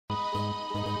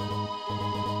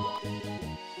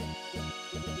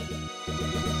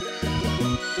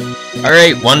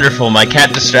Alright, wonderful. My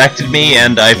cat distracted me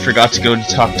and I forgot to go to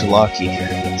talk to Lockie.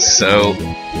 So,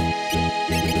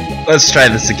 let's try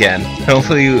this again.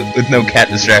 Hopefully with no cat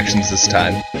distractions this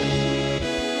time.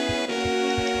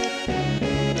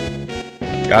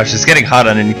 Gosh, it's getting hot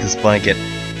underneath this blanket.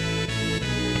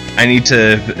 I need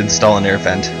to install an air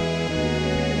vent.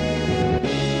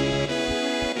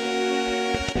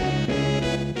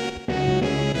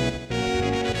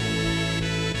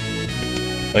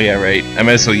 Oh yeah, right. I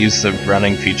might as well use the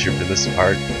running feature for this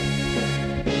part.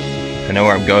 I know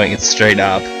where I'm going, it's straight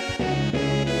up.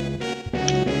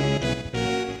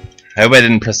 I hope I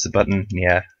didn't press the button.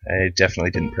 Yeah, I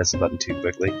definitely didn't press the button too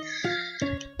quickly.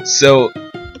 So...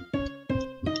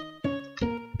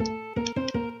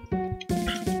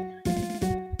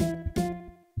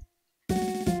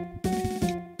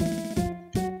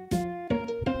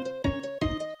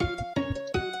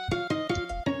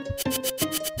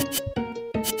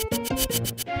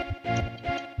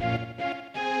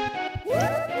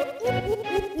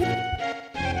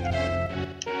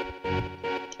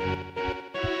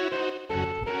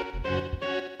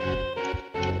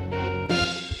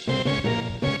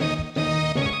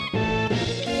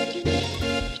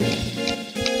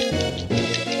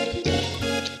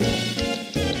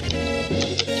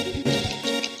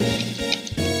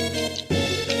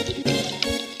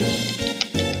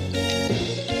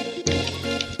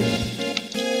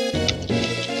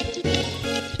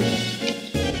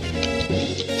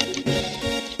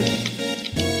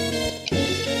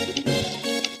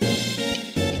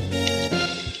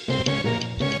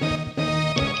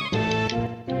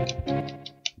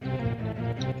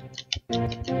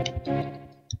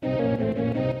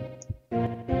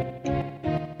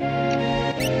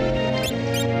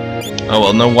 Oh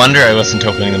well, no wonder I wasn't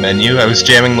opening the menu. I was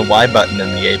jamming the Y button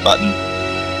and the A button.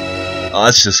 Oh,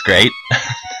 that's just great.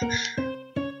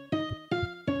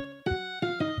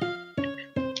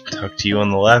 Talk to you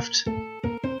on the left.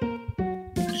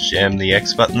 Jam the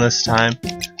X button this time.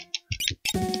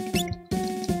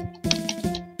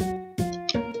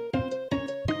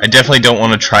 I definitely don't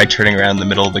want to try turning around in the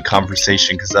middle of the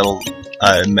conversation because that'll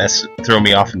throw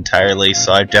me off entirely,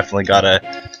 so I've definitely gotta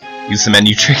use the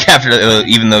menu trick after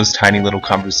even those tiny little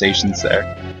conversations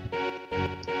there.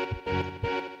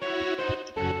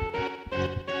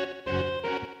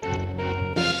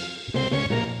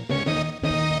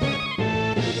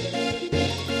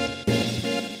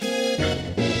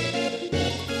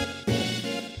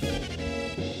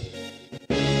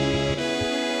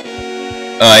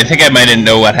 I think I might have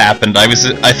know what happened. I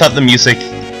thought the music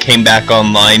came back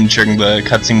online during the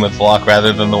cutscene with Locke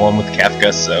rather than the one with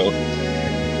Kefka, so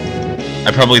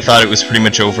I probably thought it was pretty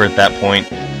much over at that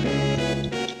point.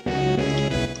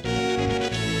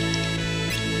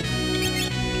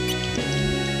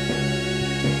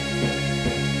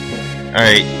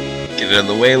 Alright, get it out of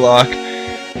the way, Locke.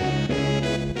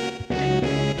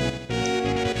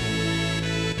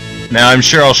 Now, I'm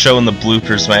sure I'll show in the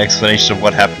bloopers my explanation of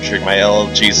what happened during my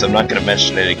LLG, so I'm not going to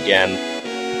mention it again.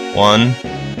 1,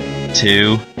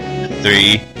 2,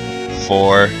 3,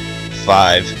 4,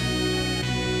 5.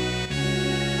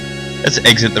 Let's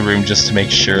exit the room just to make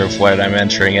sure of what I'm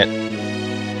entering it.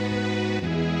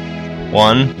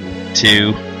 1,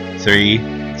 2,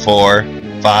 3, 4,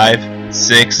 5,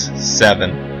 6,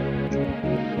 7.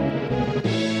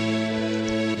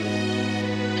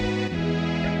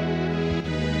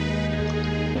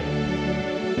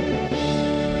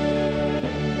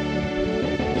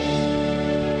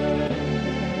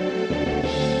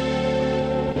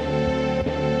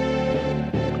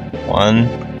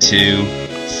 One, two,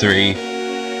 3,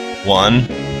 1,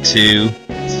 2,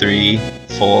 3,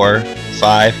 4,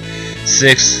 5,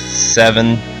 6,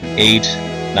 7, 8,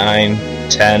 9,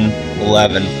 10,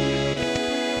 11.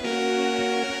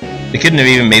 They couldn't have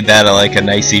even made that like a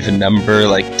nice even number,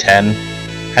 like 10.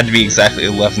 Had to be exactly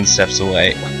 11 steps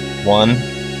away. 1,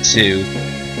 2.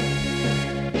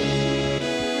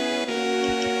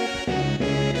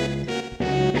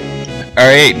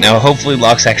 Alright, now hopefully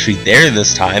Locke's actually there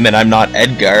this time, and I'm not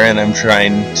Edgar and I'm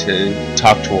trying to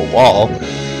talk to a wall,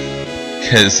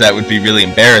 because that would be really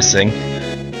embarrassing.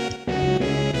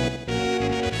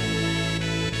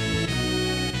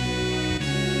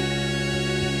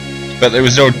 But there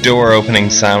was no door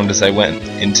opening sound as I went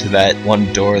into that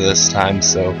one door this time,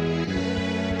 so...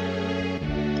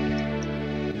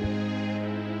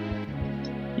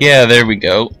 yeah, there we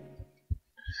go.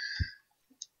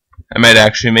 I might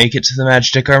actually make it to the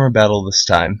Magitek Armor battle this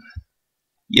time.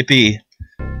 Yippee.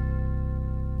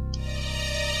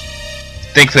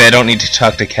 Thankfully I don't need to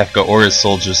talk to Kefka or his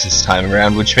soldiers this time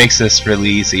around, which makes this really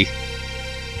easy.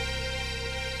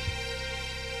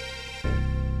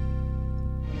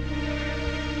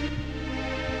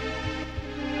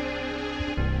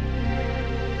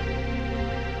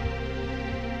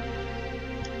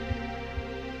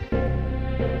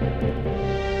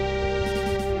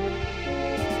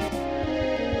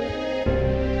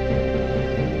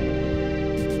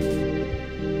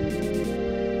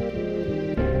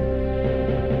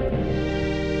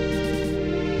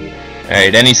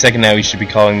 Alright, any second now we should be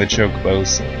calling the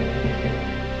chocobos.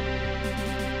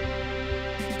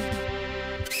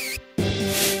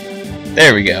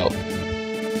 There we go.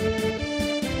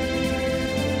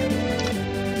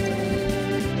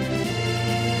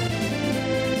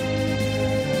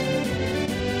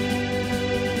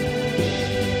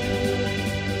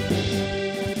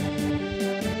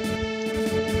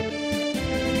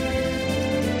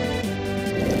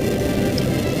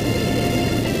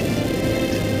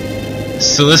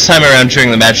 So this time around during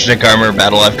the Magitek Armor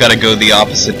battle, I've got to go the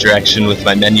opposite direction with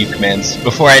my menu commands.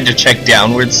 Before I had to check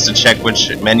downwards to check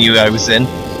which menu I was in,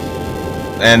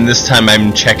 and this time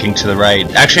I'm checking to the right.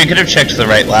 Actually, I could have checked to the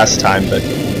right last time, but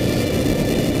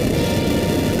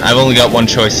I've only got one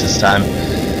choice this time.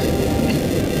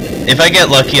 If I get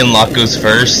lucky and Locke goes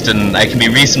first, and I can be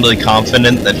reasonably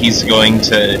confident that he's going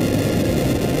to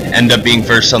end up being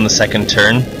first on the second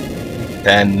turn,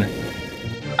 then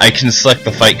I can select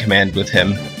the fight command with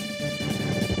him.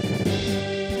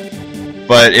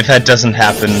 But if that doesn't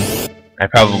happen, I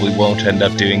probably won't end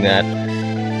up doing that.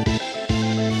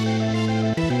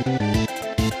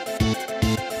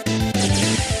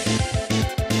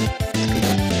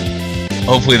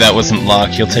 Hopefully that wasn't Locke,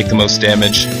 he'll take the most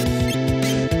damage.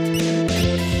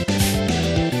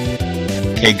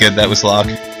 Okay, good, that was Locke.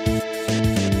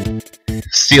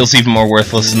 Steel's even more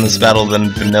worthless in this battle than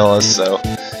Vanilla, so...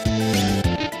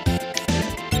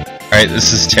 Alright,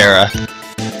 this is Terra.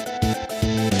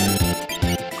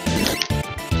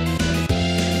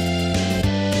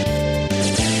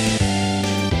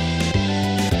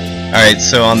 Alright,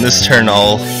 so on this turn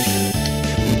I'll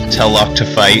tell Locke to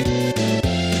fight.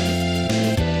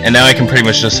 And now I can pretty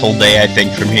much just hold A, I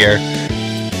think, from here.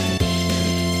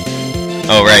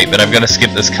 Oh right, but I've got to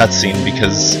skip this cutscene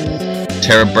because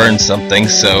Terra burned something,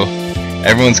 so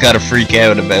everyone's got to freak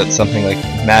out about something like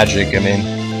magic. I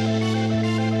mean,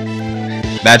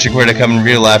 magic were to come in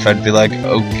real life, I'd be like,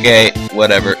 okay,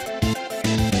 whatever.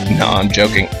 No, I'm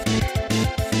joking.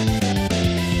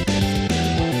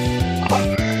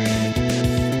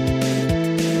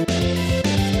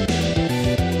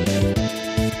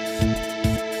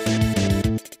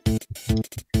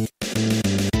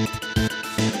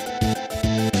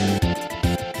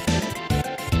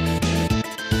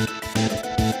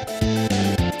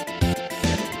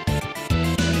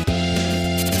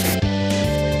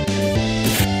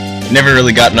 Never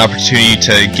really got an opportunity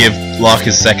to give Locke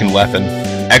his second weapon.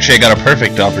 Actually, I got a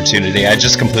perfect opportunity, I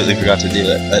just completely forgot to do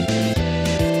it, but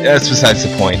that's besides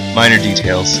the point. Minor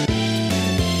details.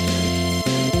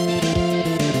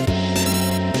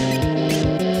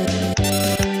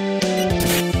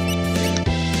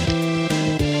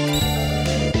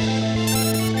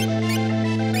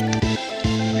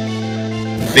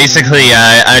 Basically,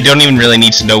 I don't even really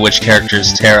need to know which character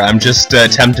is Terra. I'm just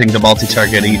attempting to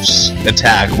multi-target each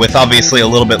attack, with obviously a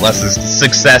little bit less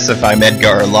success if I'm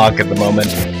Edgar or Locke at the moment.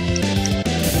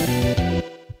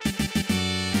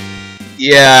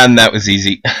 Yeah, and that was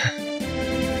easy.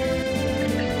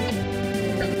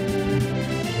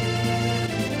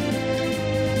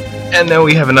 And now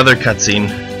we have another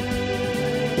cutscene.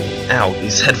 Ow,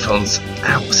 these headphones.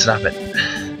 Ow, stop it.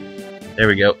 There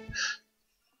we go.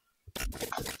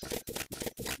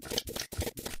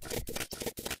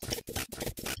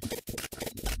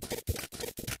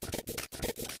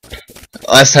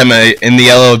 Last time in the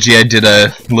LLG I did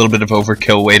a little bit of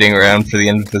overkill waiting around for the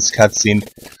end of this cutscene.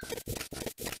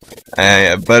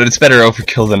 But it's better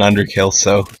overkill than underkill,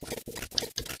 so...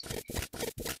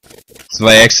 So if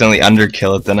I accidentally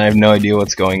underkill it, then I have no idea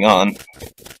what's going on.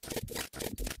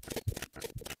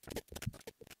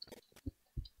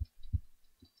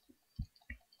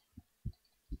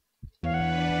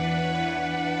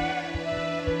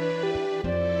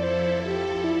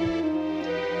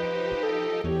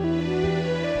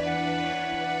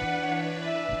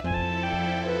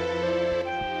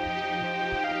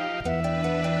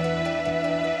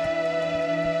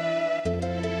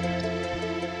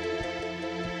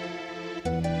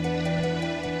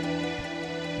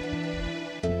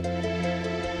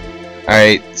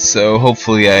 Alright, so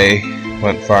hopefully I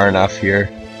went far enough here.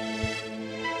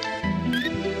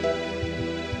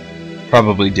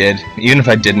 Probably did. Even if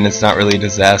I didn't, it's not really a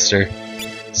disaster.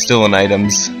 Still in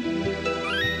items. Here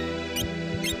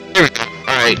we go.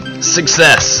 Alright,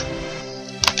 success!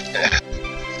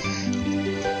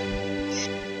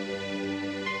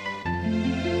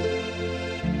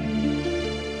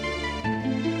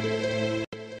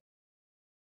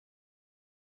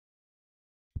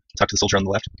 Talk to the soldier on the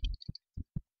left.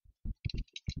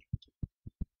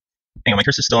 Hang on, my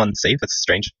cursor's still on save? That's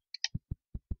strange.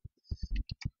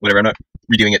 Whatever, I'm not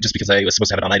redoing it just because I was supposed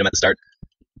to have it on item at the start.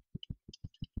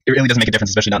 It really doesn't make a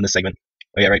difference, especially not in this segment.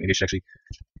 Oh yeah, right, maybe I should actually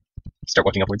start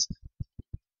walking upwards.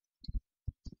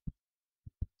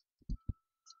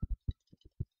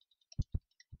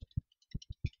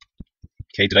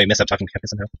 Okay, did I mess up talking to Kefka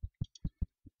somehow?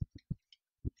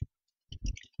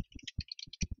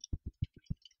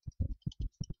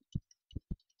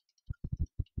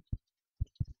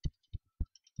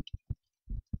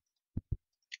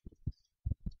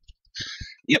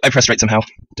 Yep, I pressed right somehow.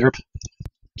 Derp.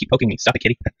 Keep poking me. Stop it,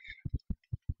 kitty.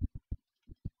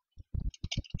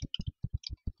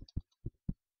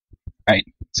 Alright,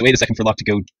 so wait a second for Locke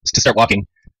to start walking.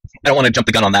 I don't want to jump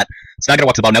the gun on that. So now I gotta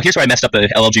walk to the bottom. Now here's where I messed up the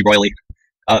LLG royally.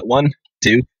 1,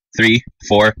 2, 3,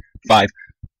 4, 5.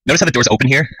 Notice how the door's open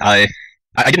here? I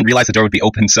didn't realize the door would be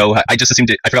open, so I just assumed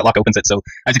I forgot Locke opens it, so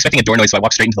I was expecting a door noise, so I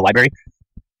walked straight into the library.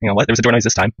 You know what? There was a door noise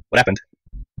this time. What happened?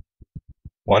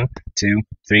 1, 2,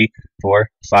 3, 4,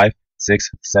 5, 6,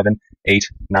 7, 8,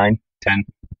 9, 10.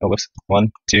 Oh, whoops.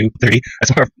 1, 2, 3.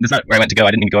 That's not where I went to go.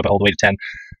 I didn't even go up all the way to 10.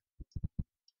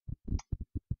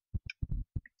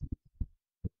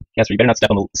 Yes, you better not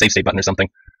step on the save state button or something.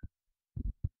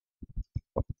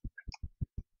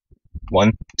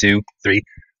 1, 2, 3.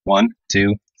 1,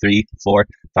 2, 3, 4,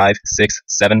 5, 6,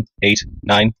 7, 8,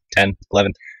 9, 10,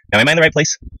 11. Now, am I in the right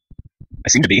place? I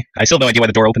seem to be. I still have no idea why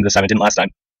the door opened this time. It didn't last time.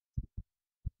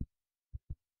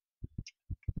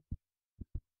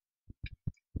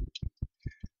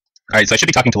 Alright, so I should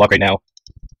be talking to Locke right now.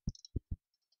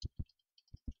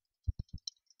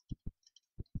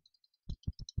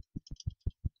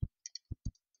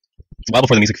 It's a while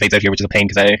before the music fades out here, which is a pain,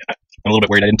 because I'm a little bit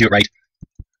worried I didn't do it right.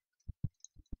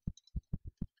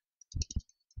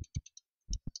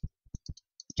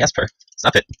 Jasper,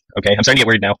 stop it. Okay, I'm starting to get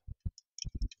worried now.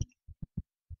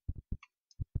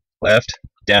 Left,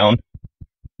 down.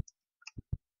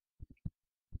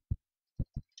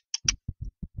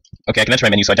 Okay, I can enter my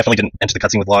menu, so I definitely didn't enter the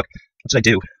cutscene with Locke. What did I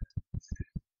do?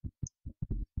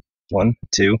 1,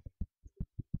 2.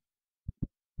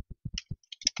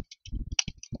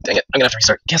 Dang it, I'm gonna have to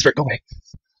restart. Casper, go away.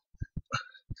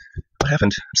 What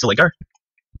happened? I'm still like, Gar.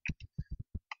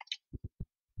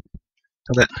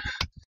 How's that?